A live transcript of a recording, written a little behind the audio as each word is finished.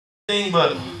thing,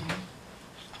 but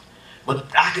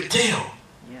I could tell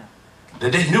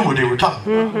that they knew what they were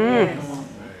talking about.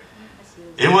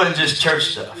 It wasn't just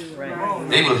church stuff.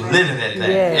 They was living that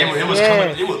thing. It was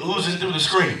coming. It was oozing through the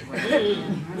screen.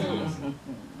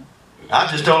 I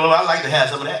just told them I'd like to have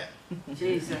some of that.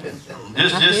 Just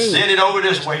send it over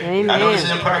this way. Amen. I know this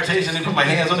is impartation. They put my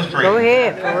hands on the screen. Go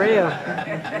ahead, for real.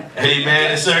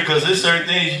 Amen. Because there's certain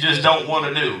things you just don't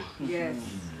want to do. Yes.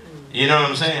 You know what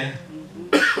I'm saying?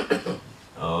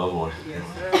 Oh boy.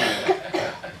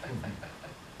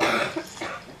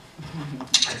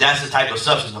 That's the type of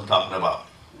substance I'm talking about.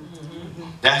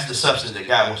 That's the substance that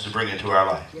God wants to bring into our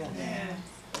life.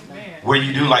 Where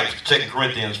you do like 2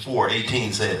 Corinthians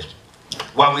 4:18 says,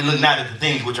 while we look not at the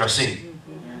things which are seen,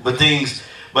 but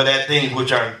at things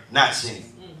which are not seen.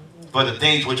 For the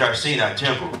things which are seen are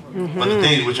temporal, but the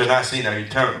things which are not seen are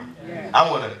eternal. I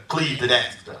want to cleave to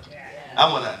that stuff.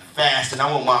 I want to fast, and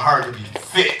I want my heart to be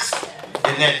fixed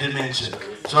in that dimension,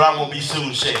 so that I won't be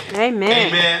soon shaken. Amen.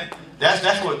 Amen. That's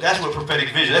what prophetic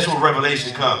vision. That's where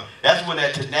revelation comes. That's when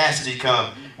that tenacity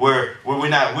comes, where we're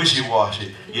not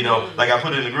wishy-washy. You know, like I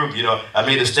put in the group. You know, I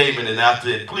made a statement and I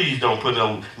said, please don't put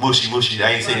no mushy.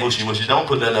 I ain't say mushy. Don't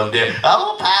put nothing up there.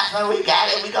 Oh, Pastor, we got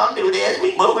it. We gonna do this.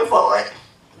 We moving forward.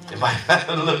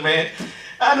 Look, man,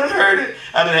 I done heard it.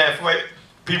 I done had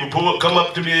people come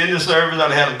up to me in the service. I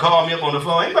done had them call me up on the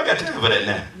phone. Anybody got time for that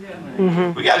now?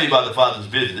 We got to be about the Father's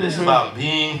business. It's about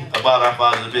being about our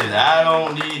Father's business. I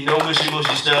don't need no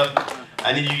mushy stuff.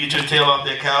 I need you to get your tail off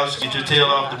that couch, get your tail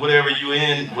off whatever you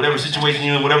in, whatever situation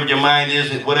you're in, whatever your mind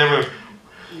is, whatever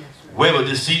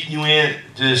deceit you in.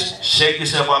 Just shake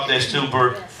yourself off that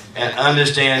stupor and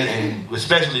understand, and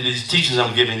especially these teachings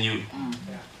I'm giving you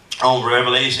on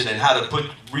revelation and how to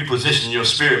reposition your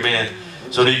spirit, man,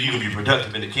 so that you can be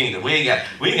productive in the kingdom. We ain't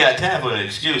got time for the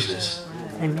excuses.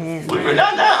 Amen. We're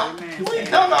not now. We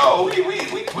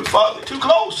fought. We're too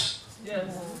close.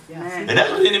 And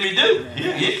that's what the enemy do.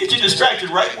 He'll get you distracted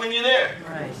right when you're there.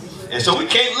 And so we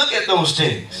can't look at those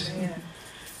things.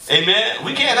 Amen.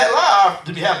 We can't allow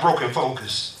to have broken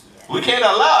focus. We can't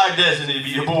allow our destiny to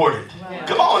be aborted.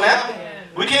 Come on now.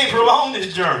 We can't prolong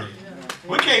this journey.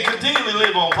 We can't continually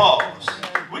live on pause.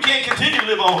 We can't continue to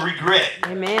live on regret.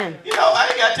 Amen. You know, I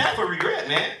ain't got time for regret,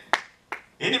 man.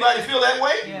 Anybody feel that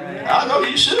way? I know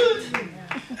you should.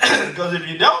 Because if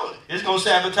you don't, it's going to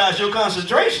sabotage your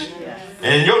concentration.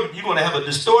 And you're going to have a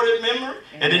distorted memory.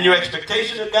 And then your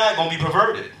expectation of God going to be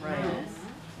perverted.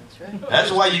 That's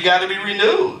why you got to be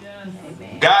renewed.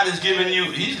 God is giving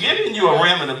you, He's giving you a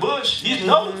ram in the bush. He's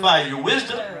nullifying your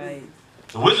wisdom.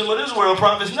 The wisdom of this world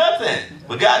profits nothing.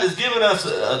 But God has given us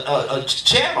a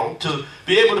channel to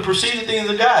be able to perceive the things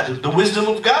of God, the wisdom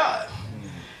of God.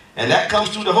 And that comes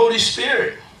through the Holy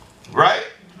Spirit, right?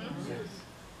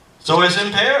 So it's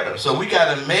imperative. So we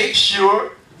got to make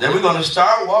sure that we're going to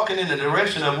start walking in the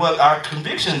direction of what our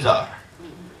convictions are.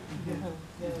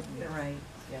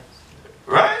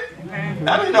 Right?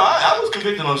 I mean, no, I was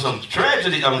convicted on some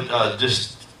tragedy.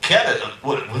 What's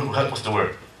the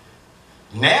word?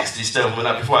 Nasty stuff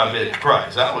before I met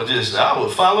Christ. I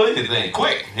would follow anything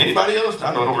quick. Anybody else?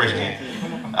 I know, don't raise your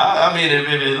hand. I mean, if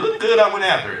it looked good, I went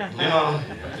after it. You know,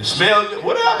 it smelled good,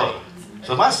 whatever.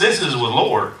 So my senses were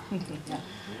lowered.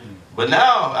 But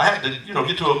now I have to,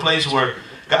 get to a place where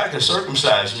God can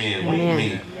circumcise me and wean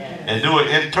me and do an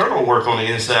internal work on the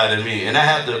inside of me. And I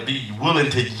have to be willing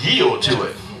to yield to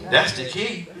it. That's the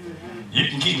key. You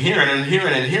can keep hearing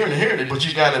it, but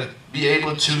you got to be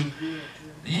able to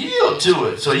yield to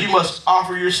it. So you must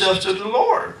offer yourself to the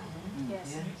Lord.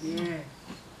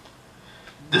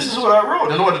 This is what I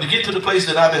wrote. In order to get to the place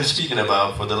that I've been speaking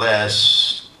about for the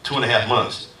last 2.5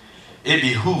 months, it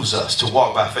behooves us to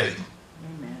walk by faith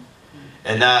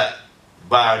and not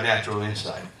by our natural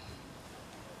insight.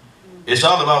 It's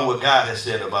all about what God has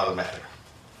said about a matter.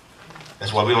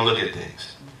 That's why we don't look at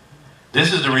things.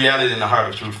 This is the reality in the heart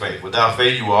of true faith. Without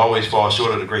faith, you will always fall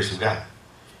short of the grace of God.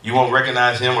 You won't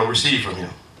recognize Him or receive from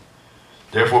Him.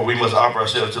 Therefore, we must offer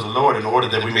ourselves to the Lord in order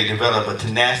that we may develop a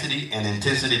tenacity and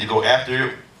intensity to go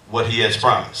after what He has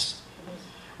promised.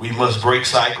 We must break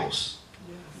cycles.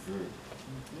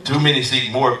 Too many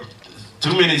seek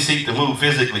to move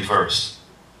physically first.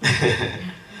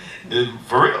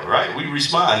 For real, right? We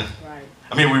respond.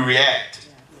 We react.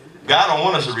 God don't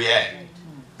want us to react.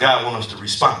 God wants us to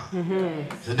respond.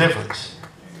 It's a difference.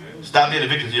 Stop being a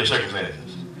victim to your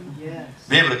circumstances.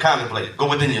 Be able to contemplate. Go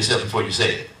within yourself before you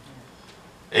say it.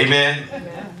 Amen.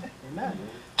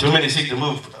 Too many seek to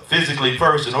move physically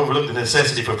first and overlook the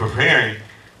necessity for preparing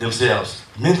themselves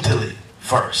mentally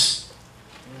first.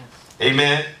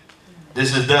 Amen.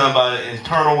 This is done by the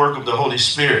internal work of the Holy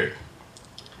Spirit.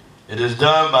 It is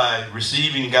done by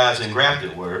receiving God's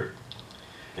engrafted word.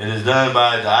 It is done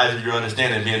by the eyes of your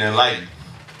understanding being enlightened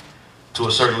to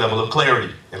a certain level of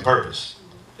clarity and purpose.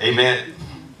 Amen.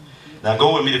 Now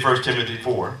go with me to 1 Timothy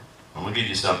 4. I'm going to give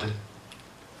you something.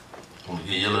 I'm going to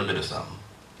give you a little bit of something.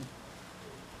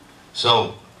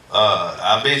 So,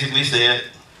 I basically said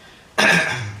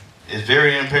it's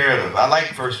very imperative. I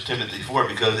like 1 Timothy 4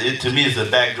 because it, to me, is a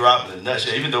backdrop in a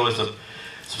nutshell. Even though it's a,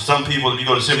 some people, if you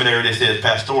go to seminary, they say it's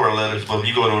pastoral letters, but if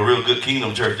you go to a real good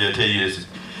kingdom church, they'll tell you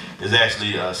it's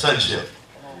actually sonship.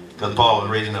 Because Paul was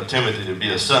raising up Timothy to be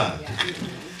a son.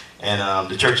 And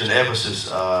the church in Ephesus,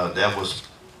 that was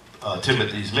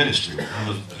Timothy's ministry.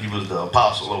 He was the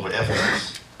apostle over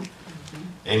Ephesus.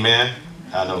 Amen.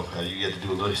 I know you get to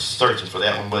do a little searching for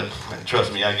that one, but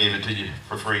trust me, I gave it to you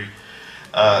for free.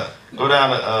 Go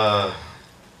down to,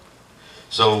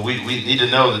 so we need to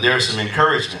know that there's some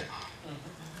encouragement.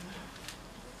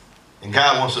 And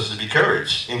God wants us to be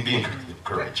encouraged. Be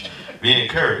encouraged. Be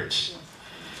encouraged.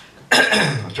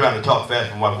 I'm trying to talk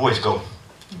fast, but my voice go.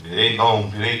 It ain't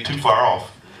long. It ain't too far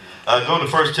off. Go to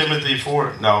 1 Timothy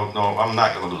 4. No, I'm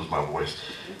not going to lose my voice.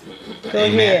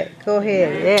 Amen. Go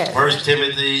ahead. Yes. 1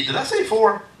 Timothy, did I say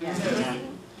 4? Yes.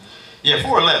 Yeah,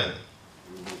 4:11.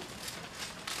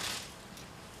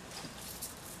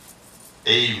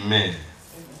 Amen.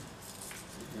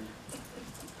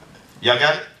 Y'all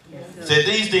got it? Yes. Said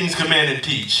these things command and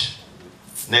teach.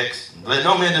 Next. Let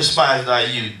no man despise thy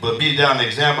youth, but be thou an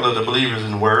example of the believers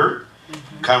in word,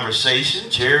 conversation,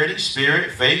 charity,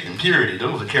 spirit, faith, and purity.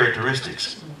 Those are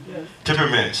characteristics.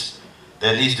 Temperaments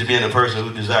that needs to be in a person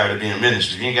who desires to be in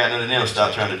ministry. If you ain't got none of them,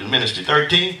 stop trying to do ministry.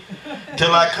 13,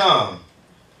 till I come,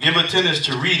 give attendance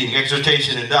to reading,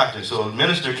 exhortation, and doctrine. So a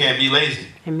minister can't be lazy.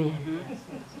 Amen.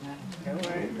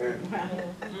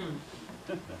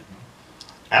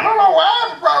 I don't know why I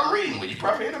have a problem reading. Well, you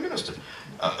probably ain't a minister.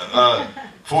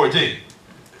 14.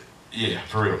 Yeah,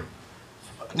 for real.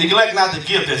 Neglect not the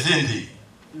gift that's in thee,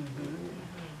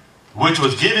 which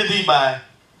was given thee by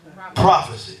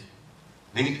prophecy.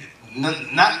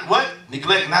 Not what?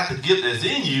 Neglect not the gift that's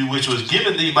in you, which was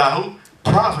given thee by who?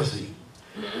 Prophecy.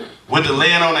 With the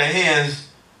laying on the hands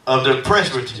of the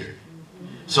presbytery.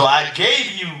 So I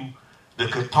gave you the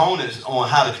components on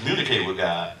how to communicate with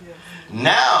God.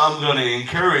 Now I'm going to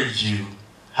encourage you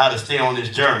how to stay on this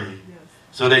journey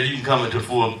so that you can come into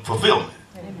full fulfillment.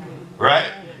 Right?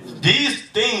 These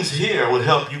things here will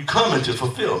help you come into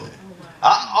fulfillment.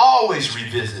 I always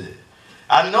revisit it.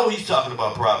 I know he's talking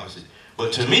about prophecy.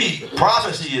 But to me,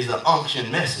 prophecy is an unction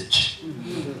message.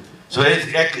 So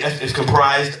it's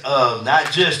comprised of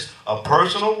not just a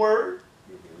personal word.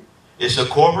 It's a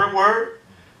corporate word.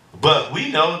 But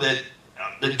we know that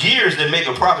the gears that make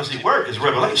a prophecy work is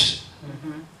revelation.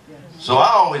 So I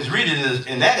always read it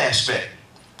in that aspect.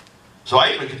 So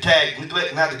I even could tag,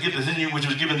 neglect not the gift that's in you, which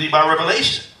was given thee by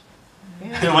revelation.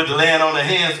 With the laying on the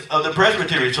hands of the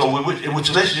presbytery. So which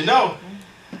lets you know,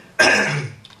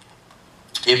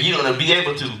 if you're going to be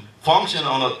able to function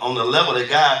on the level that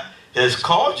God has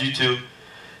called you to,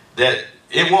 that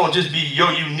it won't just be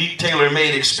your unique,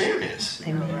 tailor-made experience.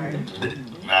 Amen.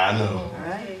 I know.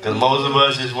 Because most of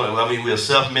us just want, we're a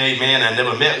self-made man. I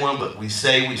never met one, but we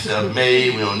say we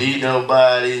self-made. We don't need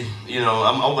nobody. You know,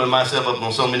 I'm opening myself up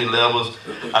on so many levels.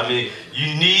 I mean,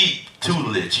 you need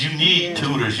tutelage. You need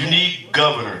tutors. You need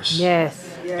governors.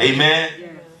 Yes.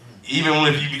 Amen. Even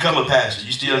if you become a pastor,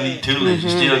 you still need tutelage. You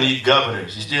still need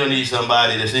governors. You still need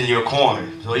somebody that's in your corner.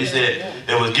 So he said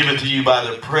that was given to you by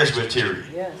the presbytery.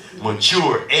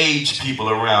 Mature, aged people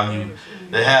around you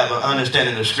that have an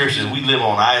understanding of scriptures. We live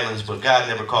on islands, but God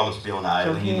never called us to be on an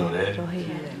island. You know that.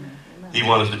 He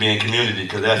wants us to be in community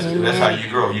because that's how you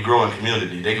grow. You grow in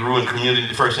community. They grew in community in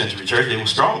the first century church. They were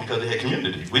strong because they had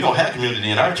community. We don't have community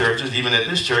in our churches, even at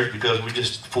this church, because we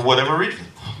just, for whatever reason.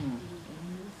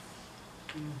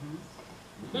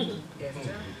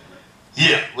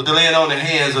 Yeah, with the laying on the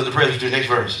hands of the presbytery. Next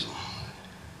verse.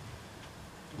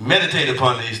 Meditate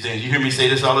upon these things. You hear me say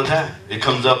this all the time. It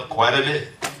comes up quite a bit.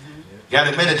 Got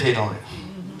to meditate on it.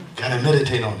 Got to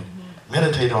meditate on it.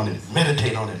 Meditate on it.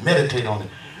 Meditate on it. Meditate on it.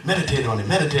 Meditate on it.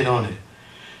 Meditate on it.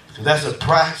 Because that's a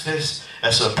practice.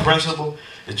 That's a principle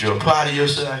that you apply to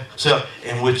yourself.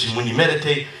 And when you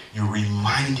meditate, you're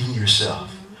reminding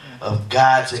yourself of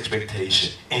God's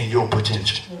expectation and your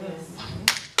potential.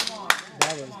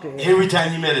 Every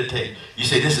time you meditate, you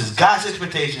say, this is God's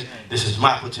expectation. This is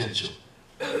my potential.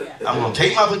 I'm going to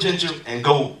take my potential and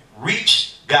go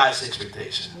reach God's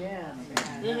expectation.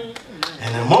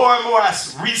 And the more and more I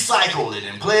recycle it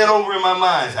and play it over in my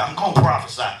mind, I'm going to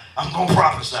prophesy. I'm going to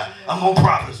prophesy. I'm going to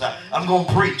prophesy. I'm going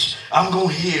to preach. I'm going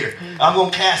to hear. I'm going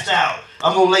to cast out.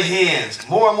 I'm going to lay hands.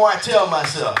 More and more I tell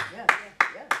myself.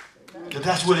 That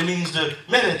that's what it means to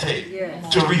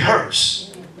meditate. To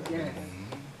rehearse.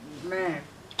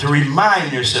 To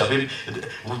remind yourself.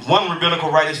 One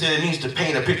rabbinical writer said it means to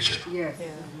paint a picture. Remember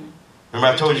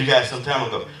I told you guys some time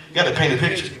ago. You got to paint a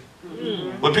picture.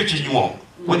 What picture you want?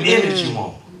 What image you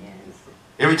want?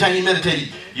 Every time you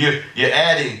meditate, you're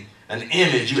adding an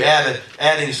image. You're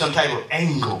adding some type of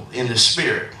angle in the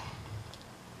spirit.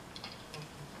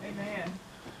 Amen.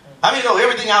 I mean, no,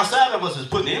 everything outside of us is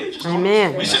putting images on.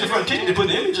 Amen. We sit in front of TV, they put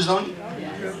images on you.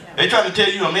 They try to tell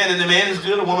you a man and a man is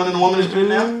good, a woman and a woman is good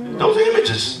now. Those are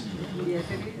images.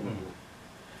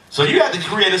 So you have to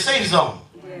create a safe zone.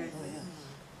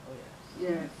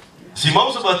 See,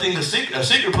 most of us think a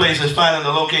secret place is finding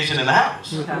a location in the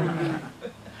house.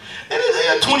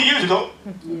 And 20 years ago.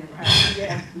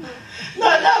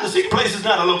 Now the secret place is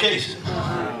not a location.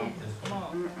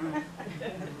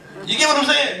 You get what I'm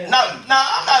saying? Now I'm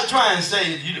not trying to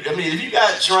say, I mean, if you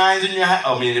got shrines in your house,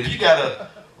 I mean, if you got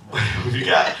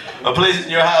a place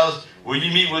in your house where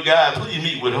you meet with God, please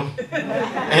meet with him.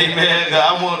 Amen.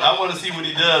 I want to see what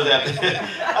he does after.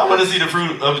 I want to see the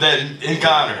fruit of that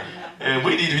encounter. And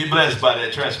we need to be blessed by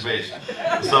that transformation.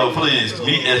 So please,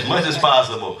 meet as much as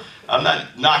possible. I'm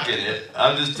not knocking it.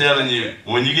 I'm just telling you,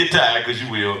 when you get tired, because you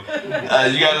will,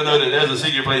 you got to know that there's a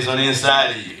secret place on the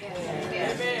inside of you.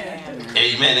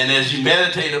 Amen. And as you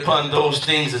meditate upon those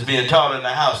things that's being taught in the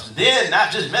house, then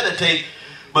not just meditate,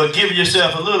 but give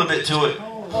yourself a little bit to it.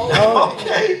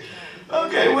 Okay.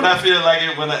 Okay, when I feel like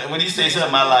it, when he say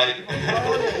something I like.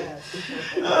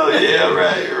 Oh yeah,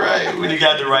 right. When you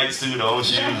got the right suit on,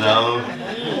 shoes on.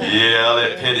 Yeah, all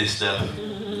that petty stuff.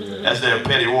 That's that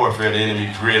petty warfare the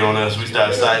enemy create on us. We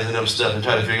start sizing up stuff and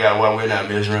try to figure out why we're not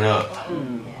measuring up.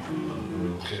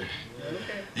 Okay.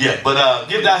 Yeah, but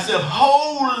give thyself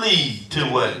wholly to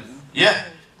what? Yeah.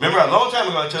 Remember a long time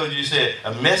ago I told you, said,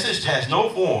 a message has no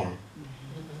form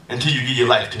until you give your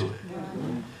life to it.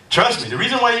 Trust me, the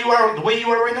reason why you are the way you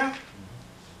are right now,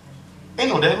 ain't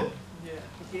no devil.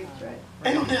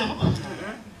 Ain't no devil.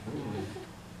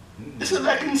 It's a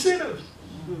lack of incentives.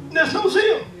 There's no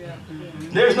zeal.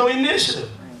 There's no initiative.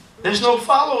 There's no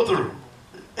follow through.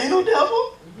 Ain't no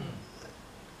devil.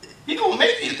 He gonna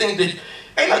make you think that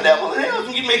ain't no devil in hell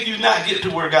can make you not get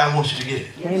to where God wants you to get.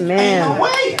 Amen. Ain't no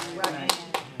way.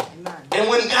 And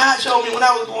when God showed me, when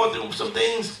I was going through some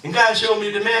things, and God showed me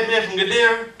the madman from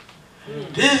Gadara,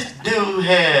 this dude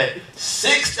had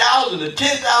 6,000 to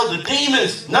 10,000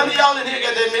 demons. None of y'all in here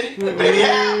got that many. Maybe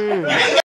half. You ain't got